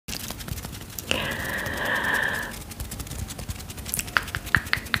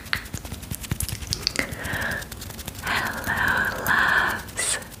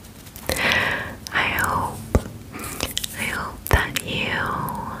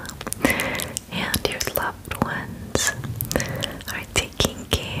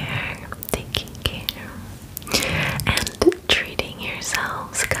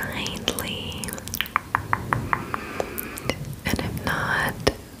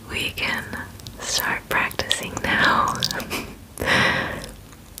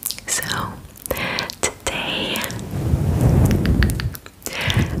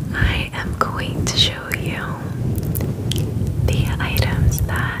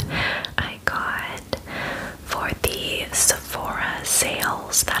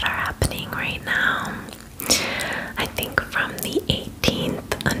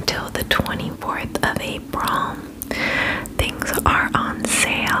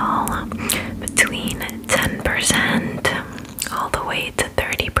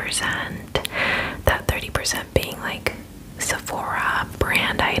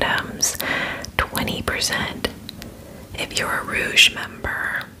if you're a Rouge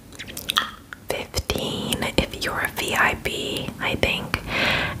member, 15 if you're a VIP, I think,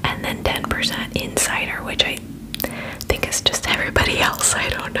 and then 10% Insider, which I think is just everybody else, I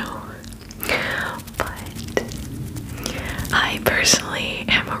don't know. But I personally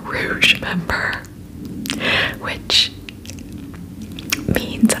am a Rouge member, which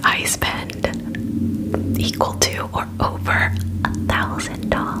means I spend equal to or over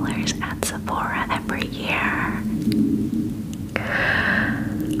 $1,000 at Sephora every year.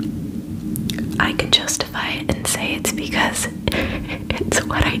 I could justify it and say it's because it's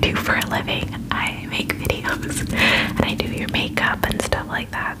what I do for a living. I make videos and I do your makeup and stuff like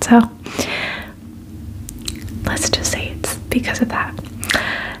that. So let's just say it's because of that.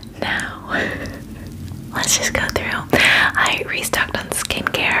 Now, let's just go through. I restocked on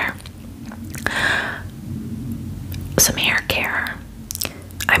skincare, some hair care.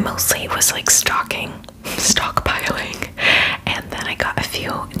 I mostly was like stockpiling, and then I got a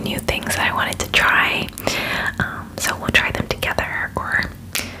few new things that I wanted to try. So we'll try them together, or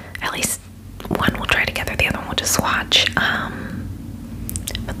at least one we'll try together, the other one we'll just watch.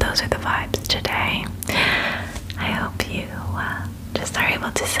 But those are the vibes today. I hope you just are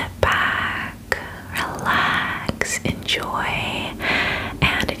able to sit back, relax, enjoy,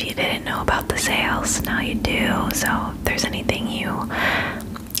 and if you didn't know about the sales, now you do. So if there's anything you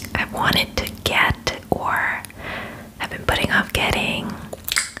have wanted to get or have been putting off getting,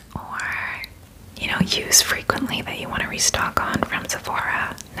 or use frequently that you want to restock on from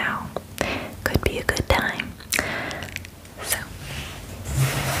Sephora, now could be a good time. So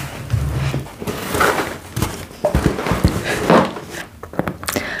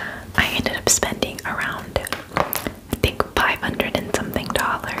I ended up spending around, I think, $500 and something.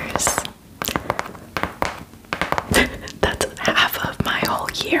 That's half of my whole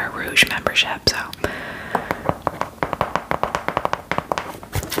year Rouge membership, so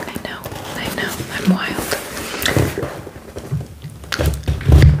I know, I'm wild.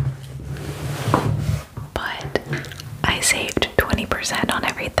 But I saved 20% on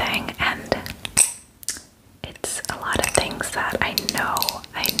everything, and it's a lot of things that I know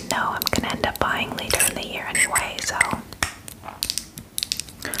I'm gonna end up buying later in the year anyway, so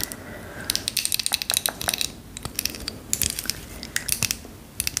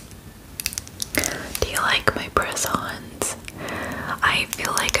do you like my press-ons? I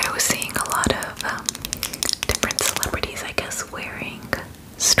feel like I was seeing a lot of different celebrities, I guess, wearing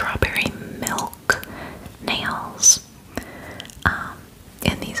strawberry milk nails.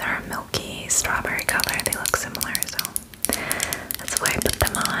 And these are a milky strawberry color. They look similar, so that's why I put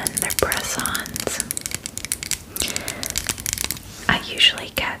them on. They're press-ons. I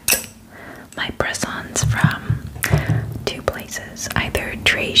usually get my press-ons from two places, either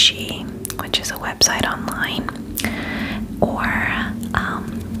Jocie, which is a website online, or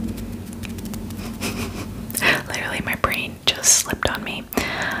literally my brain just slipped on me.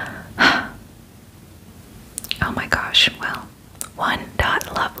 Oh my gosh, well,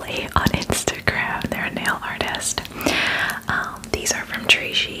 one.lovely on Instagram. They're a nail artist. These are from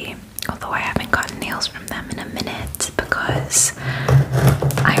Jocie, although I haven't gotten nails from them in a minute because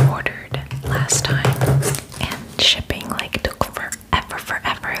I ordered last time and shipping like took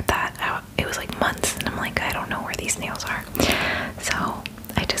forever that it was like months, and I'm like, I don't know where these nails are, so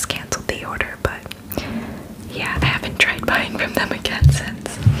I just canceled the order. But yeah, I haven't tried buying from them again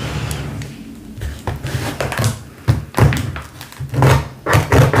since.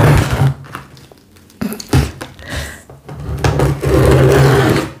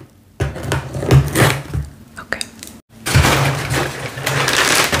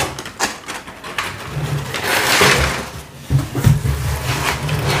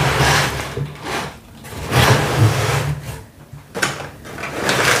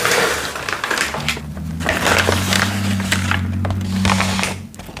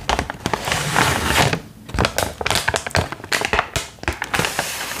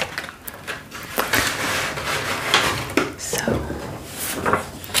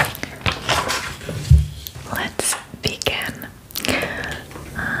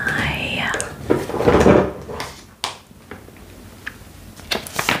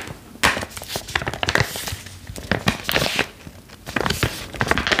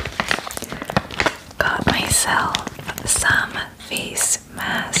 Some face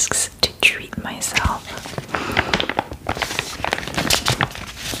masks to treat myself.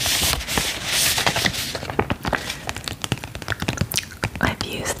 I've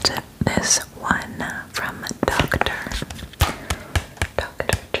used this one from dr.jart.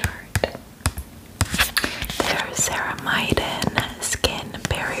 Their ceramidin skin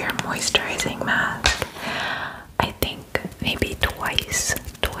barrier moisturizing mask. I think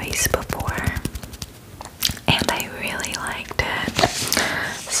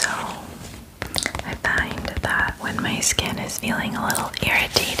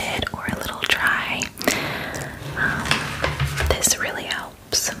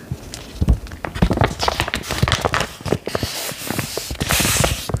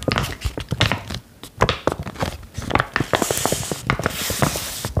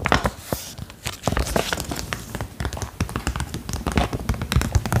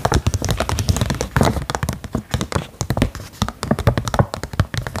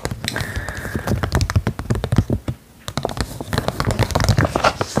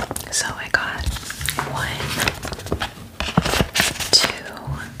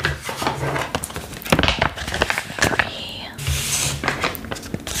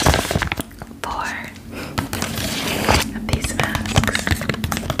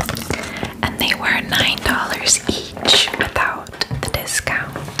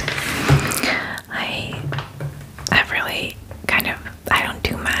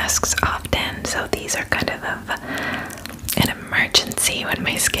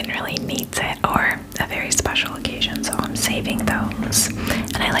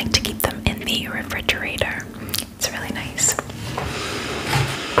like to keep them in the refrigerator. It's really nice.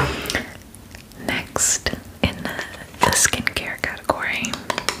 Next, in the skincare category,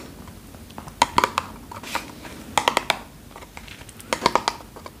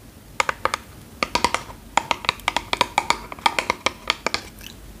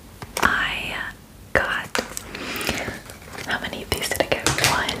 I got, how many of these did I get?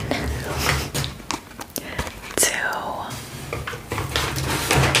 1, 2,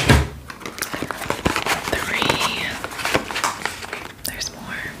 3, there's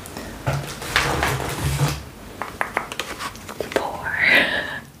more, 4,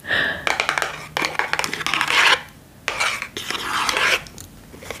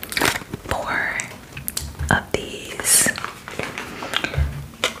 4 of these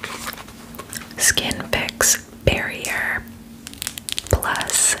Skinfix Barrier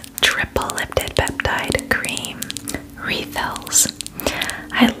Plus Triple Lipid Peptide Cream refills.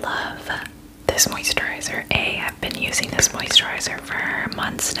 I love this moisturizer. I've been using this moisturizer for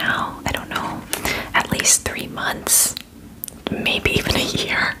months now. I don't know, at least 3 months, maybe even a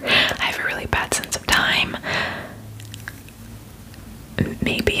year. I have a really bad sense of time.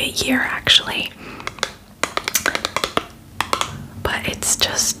 Maybe a year actually. But it's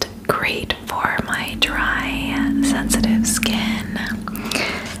just great for my dry, sensitive skin.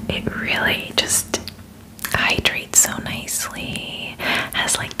 It really just hydrates so nicely.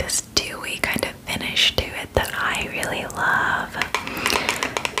 Has like this dewy kind of finish to it that I really love.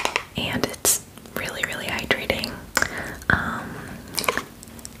 And it's really, really hydrating.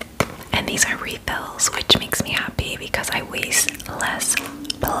 And these are refills, which makes me happy because I waste less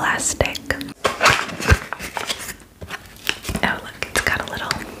plastic. Oh look, it's got a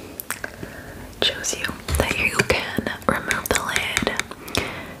little, shows you that you can remove the lid,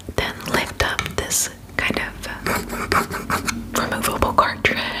 then lift up this kind of removable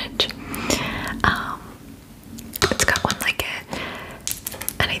cartridge. It's got one like it,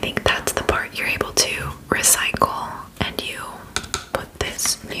 and I think that's the part you're able to recycle, and you put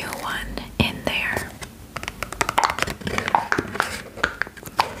this new one in there,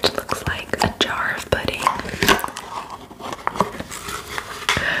 which looks like a jar of pudding.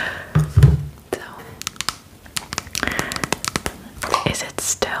 Is it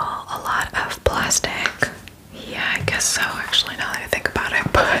still a lot of plastic? Yeah, I guess so, actually, now that I think about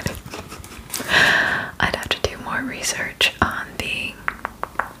it, but I'd have to do more research on the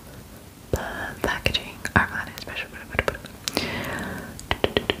packaging.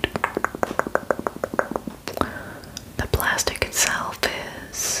 The plastic itself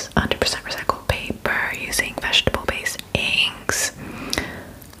is 100% recycled paper using vegetable-based inks.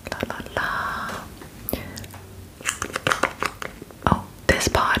 La la la. Oh, this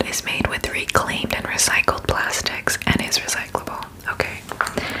pot is made with reclaimed and recycled plastics and is recyclable. Okay,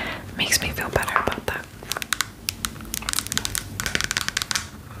 makes me feel better about that.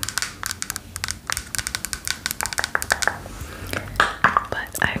 But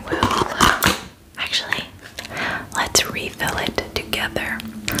I will, actually, let's refill it together.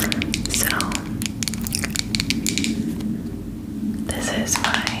 So, this is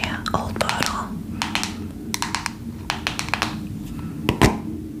my old bottle.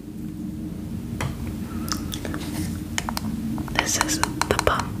 This is the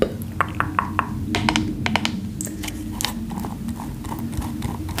pump.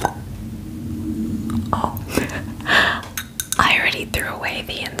 Oh, I already threw away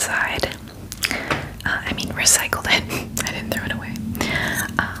the inside. I mean, recycled it. I didn't throw it away.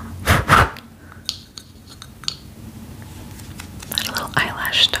 Had a little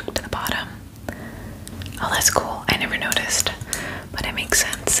eyelash stuck to the bottom. Oh, that's cool. I never noticed, but it makes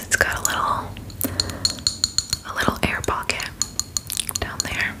sense. It's got a little air pocket down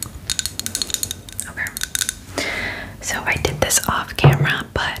there. Okay. So I did this off camera,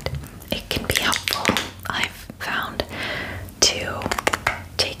 but it can be helpful, I've found, to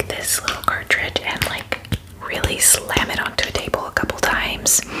take this little cartridge and like really slam it onto a table a couple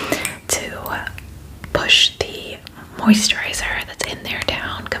times to push the moisturizer that's in there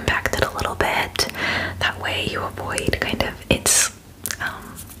down, compact it a little bit. That way you avoid kind of its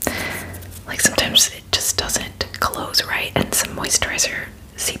like sometimes it just doesn't close right and some moisturizer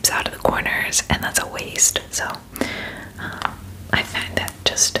seeps out of the corners and that's a waste. So I find that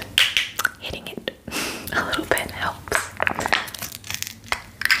just hitting it a little bit helps.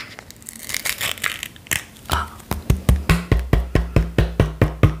 Oh.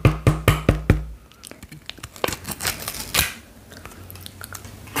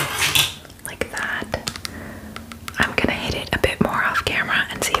 Like that. I'm gonna hit it a bit more off camera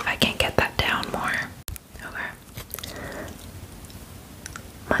and see if I can get that down more. Okay.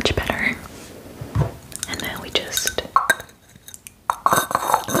 much better. And then we just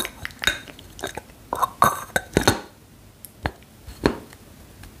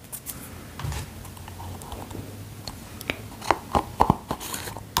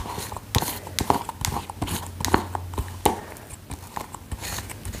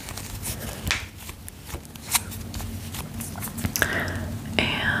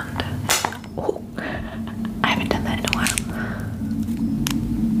I haven't done that in a while.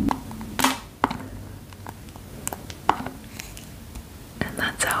 And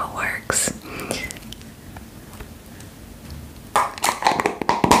that's how it works.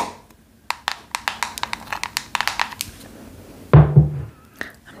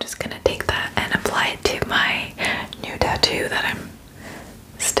 I'm just gonna take that and apply it to my new tattoo that I'm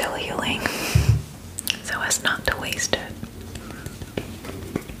still healing, so as not to waste it.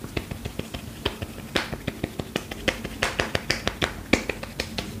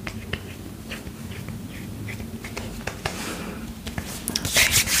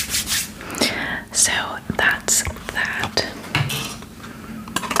 So that's that.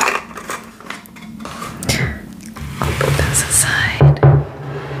 I'll put those aside.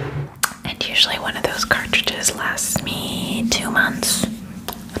 And usually one of those cartridges lasts me 2 months.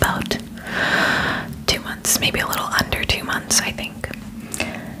 About 2 months, maybe a little under 2 months, I think.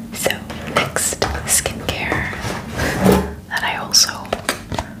 So next, skincare that I also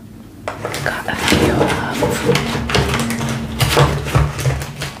got a few of.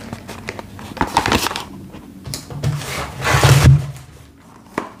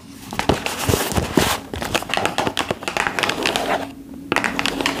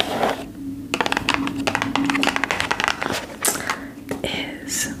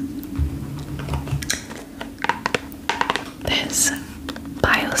 This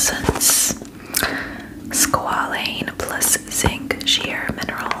biossance squalane plus zinc sheer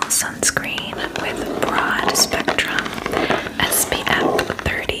mineral sunscreen with broad spectrum SPF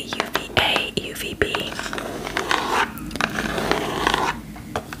 30 UVA UVB.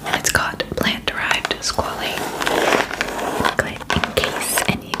 And it's got plant-derived squalane, in case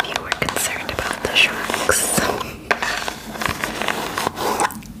any of you were concerned about the sharks.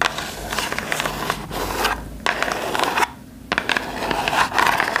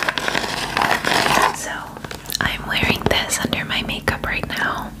 Under my makeup right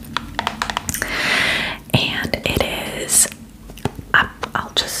now, and it is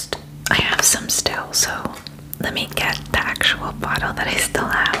I have some still, so let me get the actual bottle that I still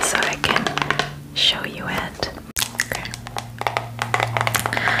have so I can show you it. Okay,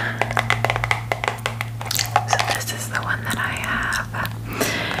 so this is the one that I have.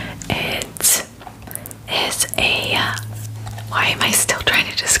 It is a why am I still trying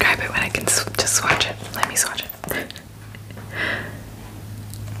to describe it when I can just swatch it? Let me swatch it.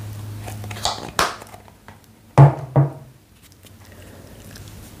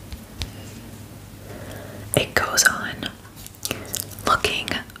 It goes on looking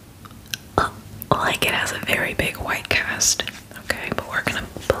like it has a very big white cast. Okay, but we're gonna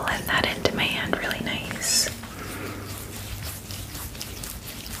blend that into my hand really nice.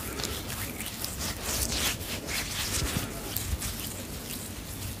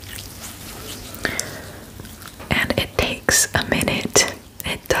 And it takes a minute.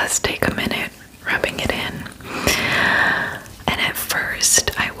 It does take a minute rubbing it in. And at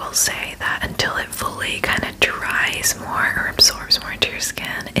first, I will say that until it fully kind of dries more or absorbs more into your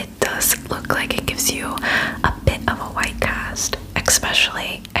skin, it does look like it gives you a bit of a white cast,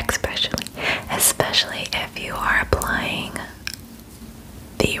 especially if you are applying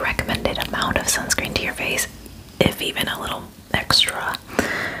the recommended amount of sunscreen to your face, if even a little extra.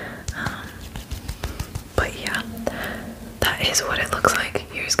 But yeah, that is what it looks like.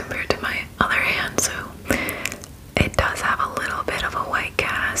 Here's compared to my other hand, so it does have a little bit of a white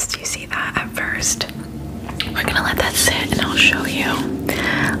cast. You see that at first. We're gonna let that sit and I'll show you.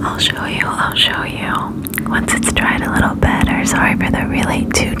 Once it's dried a little better. Sorry for the really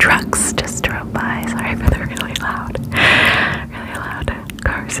 2 trucks just drove by. Sorry for the really loud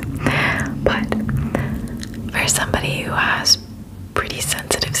cars. But for somebody who has pretty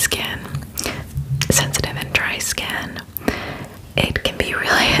sensitive skin, sensitive and dry skin, it can be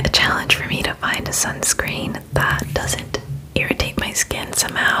really a challenge for me to find a sunscreen that doesn't irritate my skin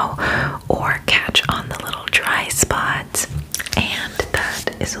somehow or catch on the little dry spots, and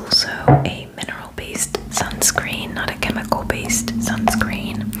that is also a mineral-based sunscreen, not a chemical-based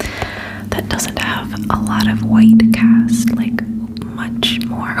sunscreen, that doesn't have a lot of white cast, like much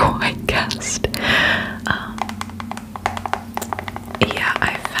more white cast. Yeah,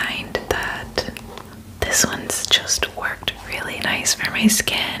 I find that this one's just worked really nice for my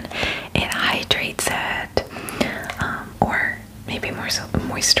skin. It hydrates it, or maybe more so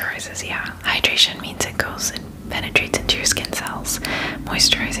moisturizes. Yeah, hydration means it goes and penetrates into your skin cells.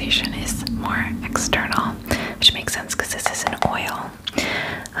 Moisturization is more external, which makes sense because this is an oil,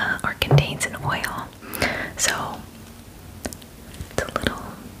 or contains an oil. So it's a little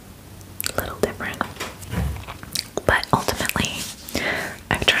different. But ultimately,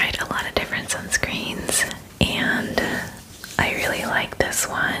 I've tried a lot of different sunscreens, and I really like this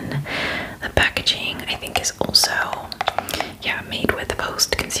one. The packaging, I think, is also, yeah, made with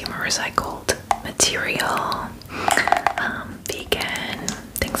post-consumer recycled material, vegan,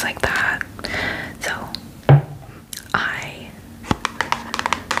 things like that. So I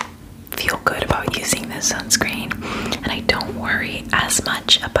feel good about using this sunscreen, and I don't worry as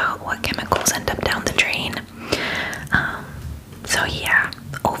much about what chemicals end up down the drain. So yeah,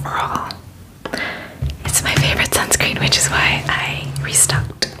 overall, it's my favorite sunscreen, which is why I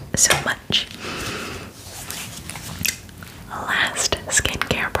restocked so much. Last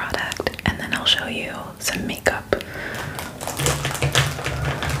skincare product, and then I'll show you some makeup.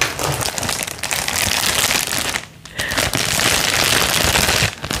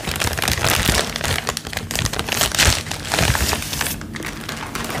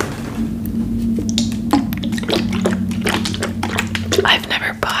 I've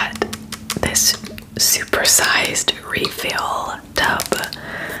never bought this supersized refill tub.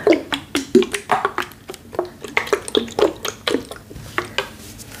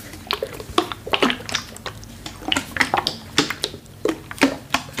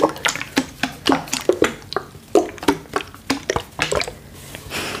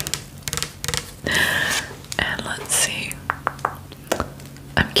 And let's see.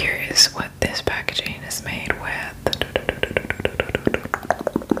 I'm curious what this packaging is made with.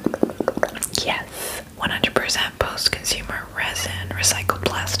 Yes, 100% post-consumer resin recycled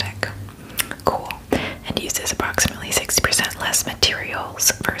plastic. Cool. And uses approximately 60% less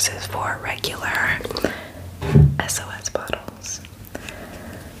materials versus 4 regular SOS bottles.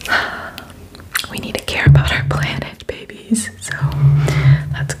 We need to care about our planet, babies. So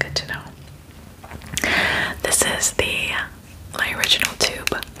that's good to know. This is my original tube.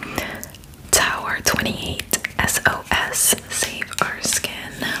 Tower 28 SOS Save Our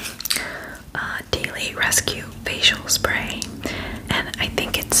Skin Daily Rescue Facial Spray, and I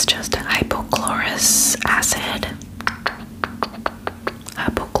think it's just hypochlorous acid.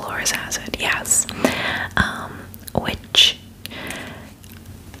 Hypochlorous acid, yes. Which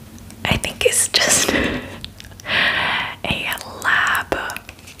I think is just a lab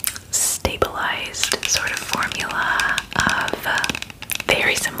stabilized sort of formula of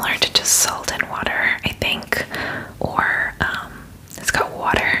very similar to just salt and water, I think, or it's got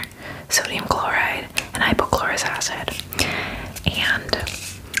water, sodium chloride, and hypochlorous acid. And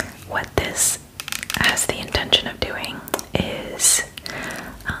what this has the intention of doing is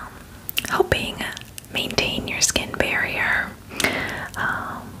helping maintain your skin barrier,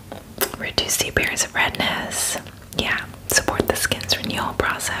 reduce the appearance of redness, yeah, support the skin's renewal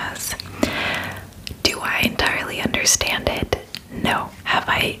process. Do I entirely understand it? No. Have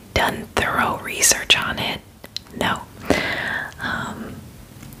I done thorough research on it? No.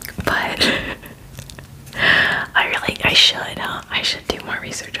 But I should do more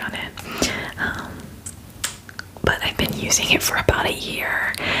research on it. But I've been using it for about a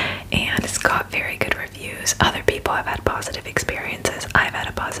year, and it's got very good reviews. Other people have had positive experiences. I've had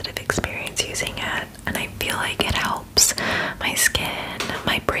a positive experience using it, and I feel like it helps my skin,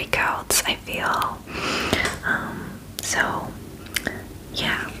 my breakouts, I feel. So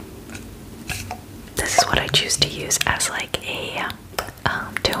yeah, this is what I choose to use as like a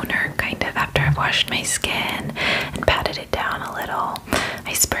toner, kind of, after I've washed my skin and patted it down a little.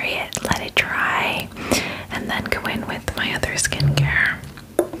 I spray it, let it dry, and then go in with my other skincare,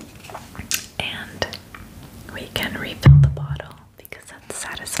 and we can refill the bottle because that's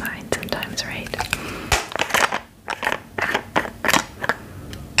satisfying sometimes, right?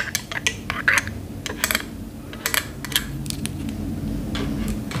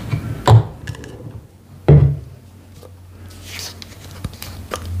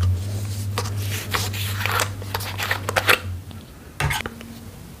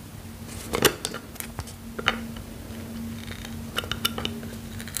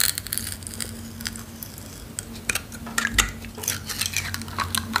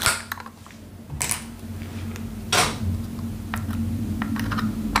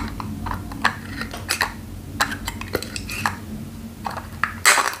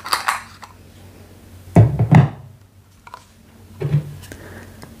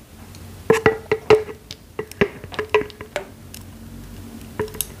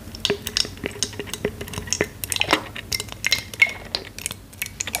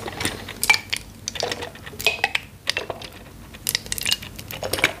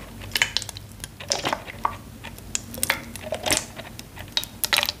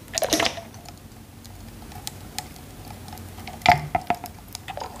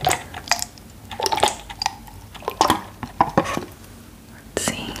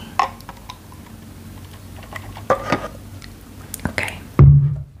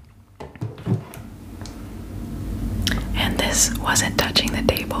 this wasn't touching the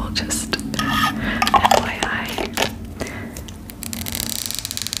table, just FYI.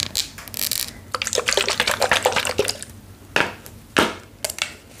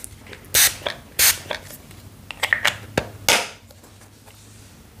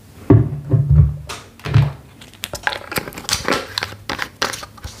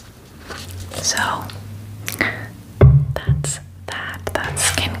 So that's that.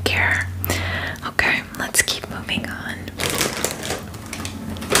 That's skincare. Okay, let's keep moving on.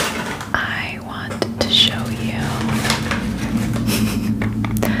 I want to show you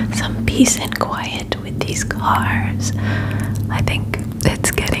some peace and quiet with these cars. I think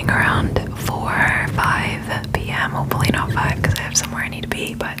it's getting around 4 or 5 p.m. Hopefully not 5 because I have somewhere I need to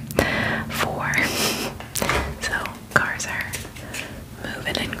be, but 4. So cars are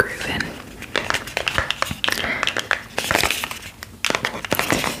moving and grooving.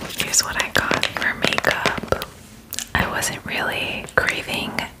 Here's what I got for makeup. I wasn't really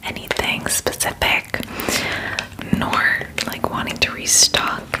craving anything specific, nor like wanting to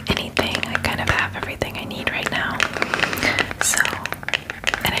restock anything. I kind of have everything I need right now. So,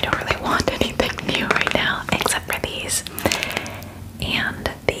 and I don't really want anything new right now except for these and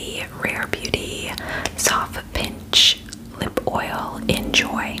the Rare Beauty Soft Pinch Lip Oil in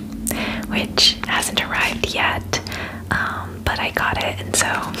Joy, which hasn't arrived yet, but I got it, and so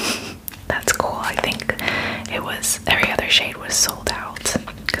that's cool. I think it was, every other shade was sold out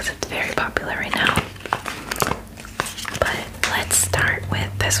because it's very popular right now. But let's start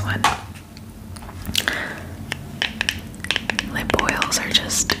with this one. Lip oils are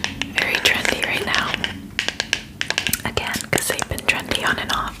just very trendy right now. Again, because they've been trendy on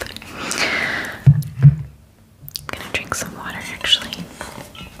and off. I'm gonna drink some water actually.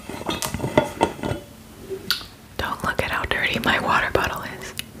 Don't look at how dirty my water bottle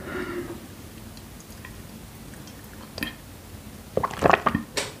is.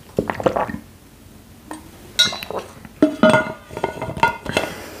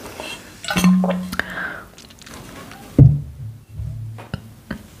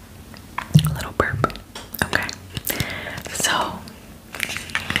 A little burp. Okay. So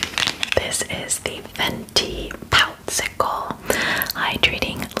this is the Fenty Poutsicle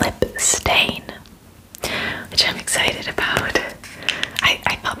Hydrating Lip Stain, which I'm excited about.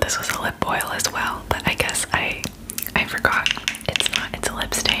 I thought this was a lip oil as well, but I guess I forgot. It's not, it's a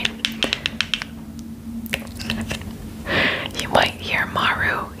lip stain. You might hear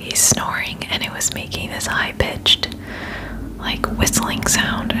Maru, he's snoring, and it was making this high-pitched, like, whistling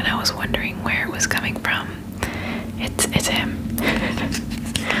sound, and I was wondering where it was coming from. It's him.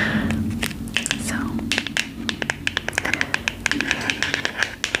 So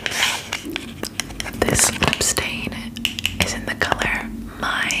this lip stain is in the color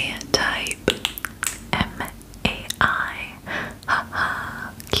My Type, M-A-I.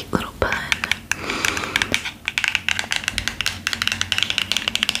 Haha, cute little pun.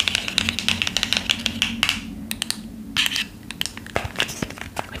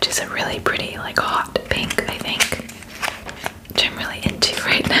 Which is a really pretty, like, hot pink, I think, which I'm really into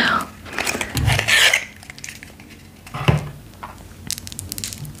right now.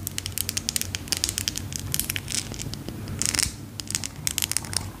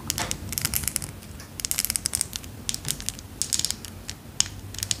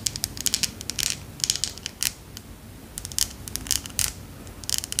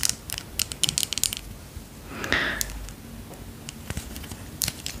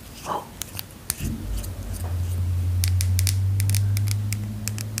 Oh.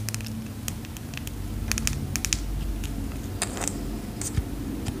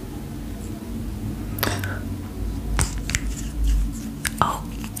 Oh.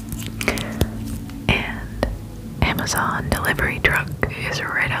 And Amazon delivery truck is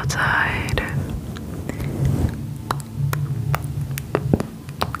right outside.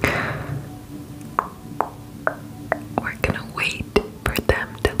 We're gonna wait for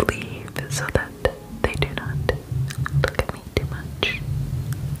them to leave so that they do not look at me too much,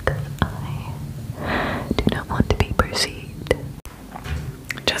 because I do not want to be perceived.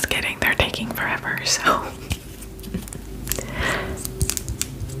 Just kidding, they're taking forever, so.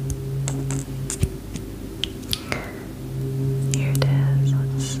 Here it is.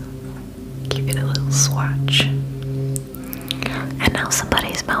 Let's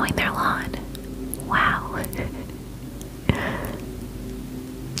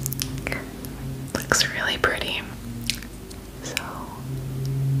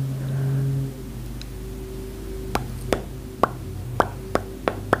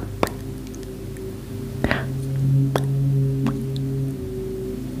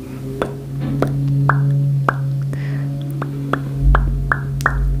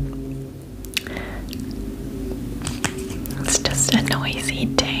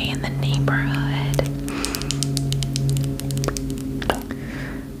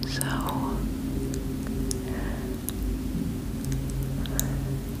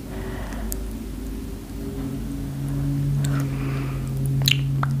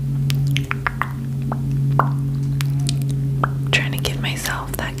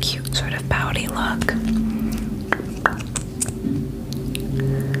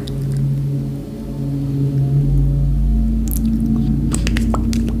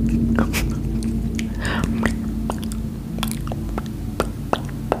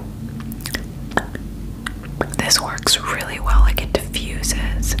this works really well. Like it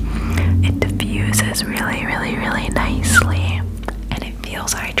diffuses. It diffuses really, really, really nicely, and it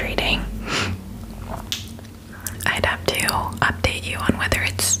feels hydrating. I'd have to update you on whether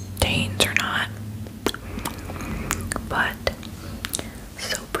it stains or not, but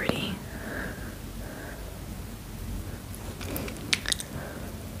so pretty.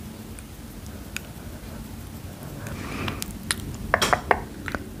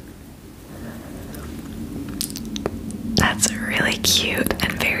 That's really cute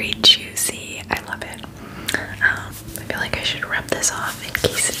and very juicy. I love it. I feel like I should rub this off in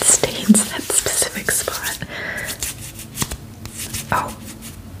case it stains that specific spot. Oh.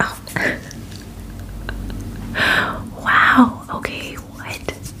 Wow. Okay, what?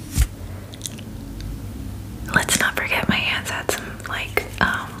 Let's not forget my hands had some like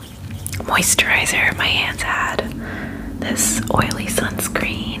moisturizer. My hands had this oily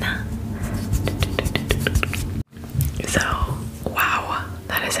sunscreen. So, wow,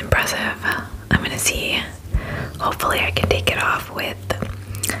 that is impressive. I'm gonna see. Hopefully I can take it off with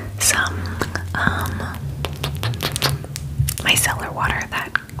some micellar water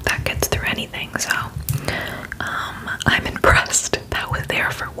that gets through anything. So I'm impressed. That was there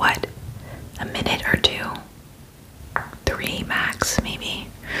for what, a minute or two, 3 max maybe.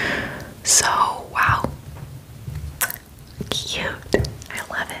 So wow, cute. I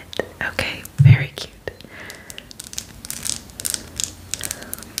love it. Okay, very cute.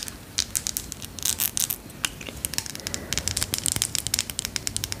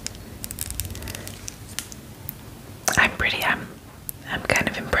 I'm kind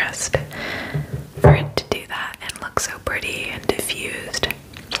of impressed for it to do that and look so pretty and diffused.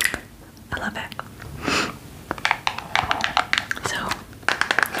 I love it. So,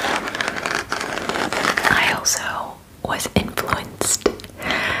 I also was influenced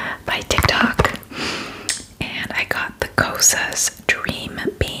by TikTok, and I got the Kosas Dream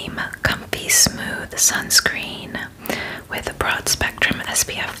Beam Comfy Smooth Sunscreen with a broad spectrum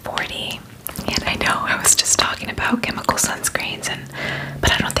SPF 40. And I know I was just talking about chemical sunscreens,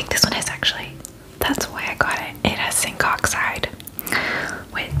 but I don't think this one is actually. That's why I got it. It has zinc oxide,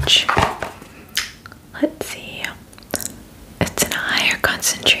 which, let's see, it's in a higher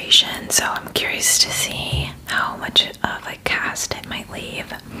concentration, so I'm curious to see how much of a cast it might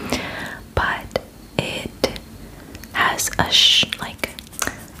leave. But it has a like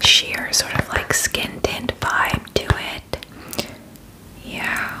sheer sort of like skin tint vibe to it.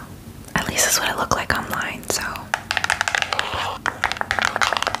 Yeah. At least that's what it looked like online, so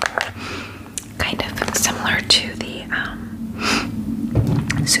kind of similar to the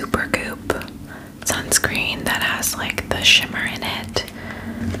Supergoop sunscreen that has like the shimmer in it.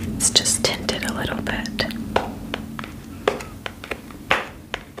 It's just tinted a little bit.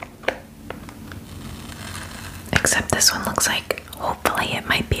 Except this one looks like, hopefully it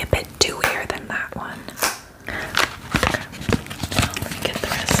might be a bit dewier than that one. Let me get the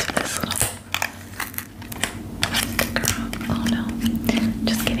rest of this little sticker off. Oh no,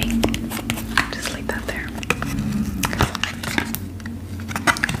 just kidding. Just leave that there.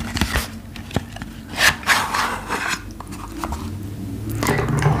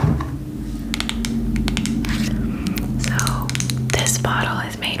 So this bottle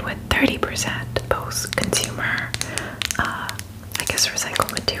is made with 30% post-consumer, I guess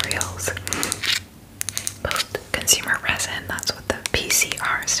recycled materials. Post-consumer resin, that's what the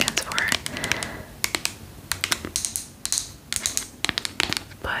PCR stands for.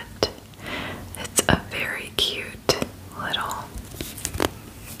 But it's a very cute little,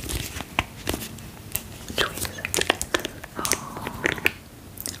 which way is it? Oh.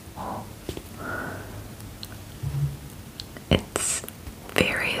 It's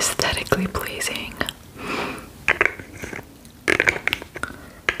very aesthetically pleasing.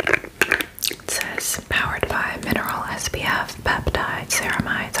 It says powered by mineral SPF, peptides,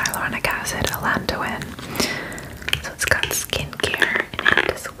 ceramides, hyaluronic acid, allantoin. So it's got skincare in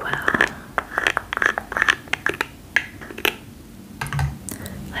it as well.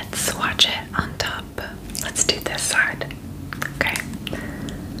 Let's swatch it on top. Let's do this side. Okay.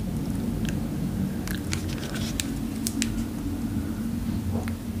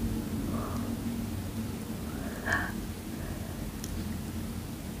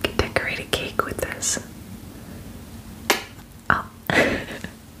 Could decorate a cake with this. Oh.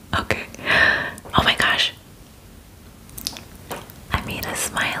 Okay. Oh my gosh. I made a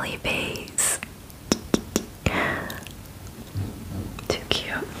smiley face. Too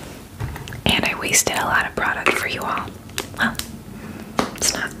cute. And I wasted a lot of product for you all. Well,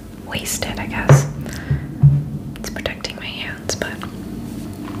 it's not wasted, I guess. It's protecting my hands, but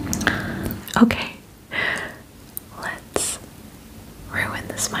okay.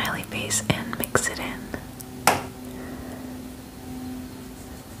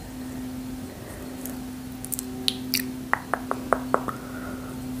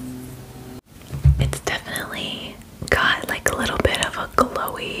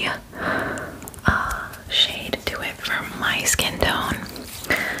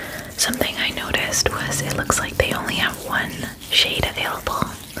 available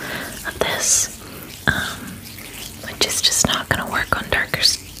of this, which is just not going to work on darker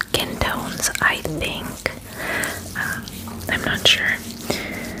skin tones, I think. I'm not sure.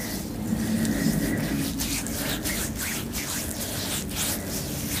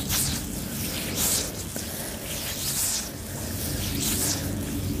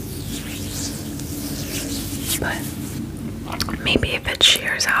 But maybe if it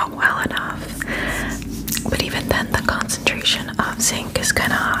shears out well enough. But even then, the concentration of zinc is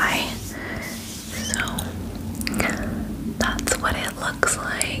kind of high. So that's what it looks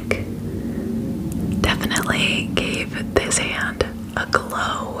like. Definitely gave this hand a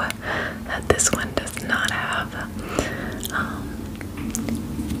glow that this one does not have.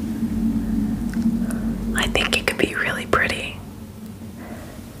 I think it could be really pretty.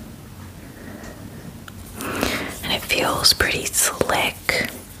 And it feels pretty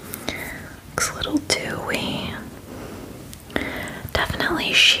slick. Looks a little dewy.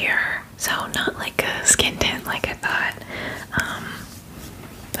 Definitely sheer, so not like a skin tint like I thought.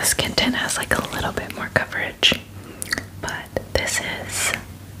 The skin tint has like a little bit more coverage, but this is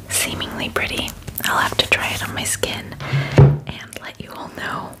seemingly pretty. I'll have to try it on my skin and let you all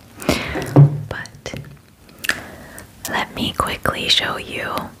know. But let me quickly show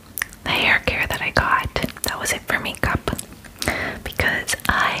you the hair care that I got. That was it for makeup, because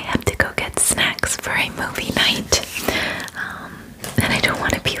I have to go get snacks for a movie night, and I don't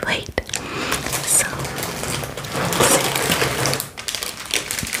want to be late. So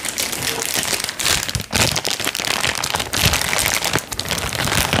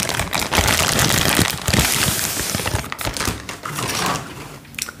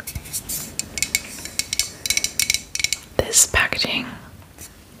this packaging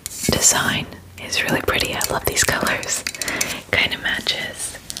design is really pretty. I love these colors. Kind of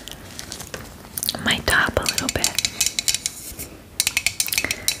matches my top a little bit.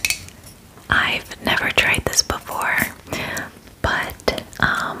 I've never tried this before, but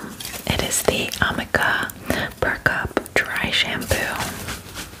it is the Amika Per Cup Dry Shampoo.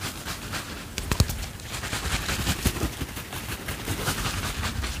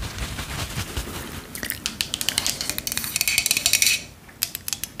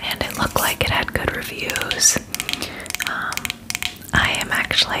 And it looked like it had good reviews. I am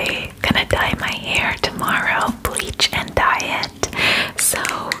actually gonna dye my hair tomorrow, bleach and dye it. So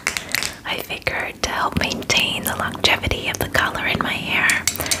I figured to help maintain the longevity of the color in my hair,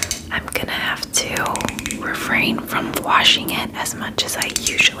 I'm gonna have to refrain from washing it as much as I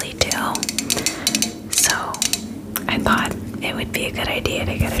usually do. So I thought it would be a good idea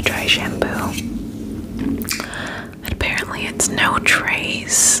to get a dry shampoo. And apparently it's no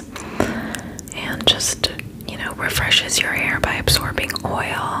trace and just, you know, refreshes your hair by absorbing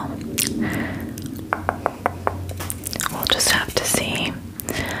oil. We'll just have to see.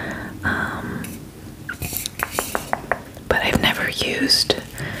 But I've never used,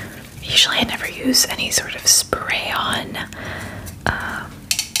 usually I never use any sort of spray on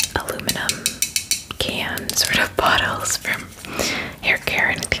aluminum can sort of bottles for hair care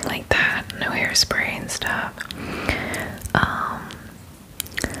or anything like that. No hairspray and stuff.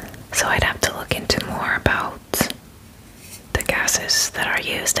 So I'd have to look into more about the gases that are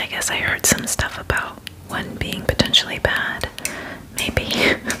used. I guess I heard some stuff about one being potentially bad, maybe,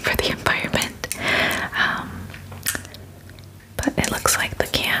 for the environment. But it looks like the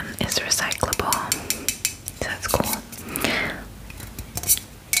can is recyclable, so that's cool.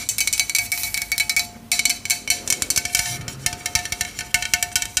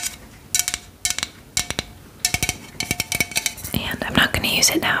 And I'm not going to use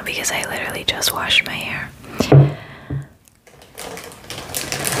it now because I literally just washed my hair.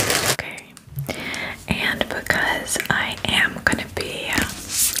 Okay, and because I am going to be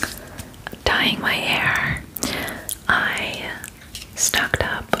dyeing my hair, I stocked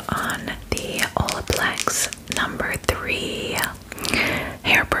up on the Olaplex #3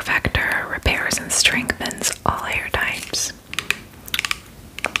 Hair Perfector, repairs and strengthens all hair types.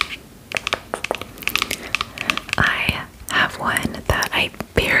 I have one that I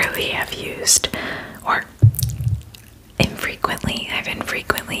barely have used, or infrequently. I've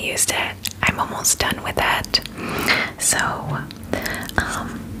infrequently used it. I'm almost done with it. So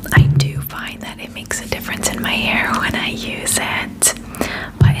I do find that it makes a difference in my hair when I use it,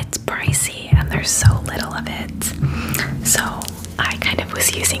 but it's pricey and there's so little of it. So I kind of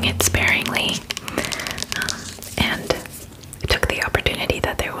was using it sparingly, and took the opportunity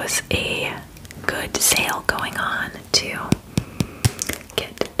that there was a good sale going on to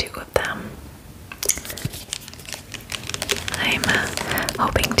get 2 of them. I'm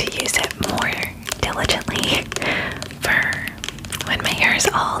hoping to use it more diligently for when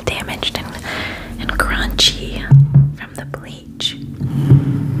hair's all damaged and crunchy from the bleach.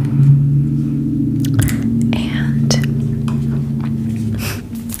 And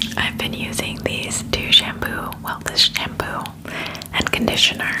I've been using these two this shampoo and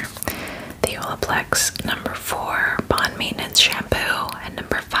conditioner. The Olaplex number 4 Bond Maintenance Shampoo and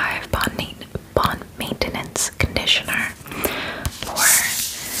number 5 Bond Maintenance Conditioner for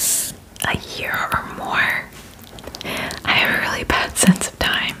a year or more. I have a really bad sense of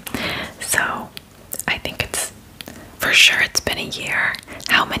time, so I think for sure it's been a year.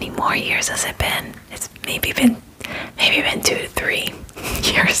 How many more years has it been? It's maybe been 2 to 3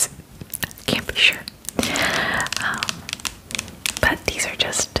 years. Can't be sure. But these are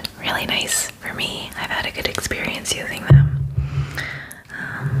just really nice for me. I've had a good experience using them.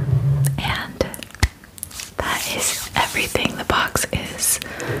 And that is everything. The box is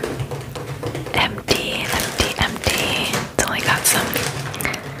empty. It's only got some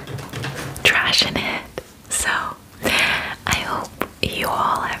trash in it. So I hope you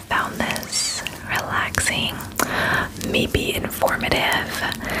all have found this relaxing, maybe informative.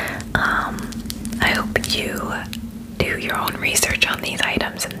 I hope you do your own research on these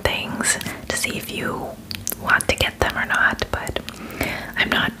items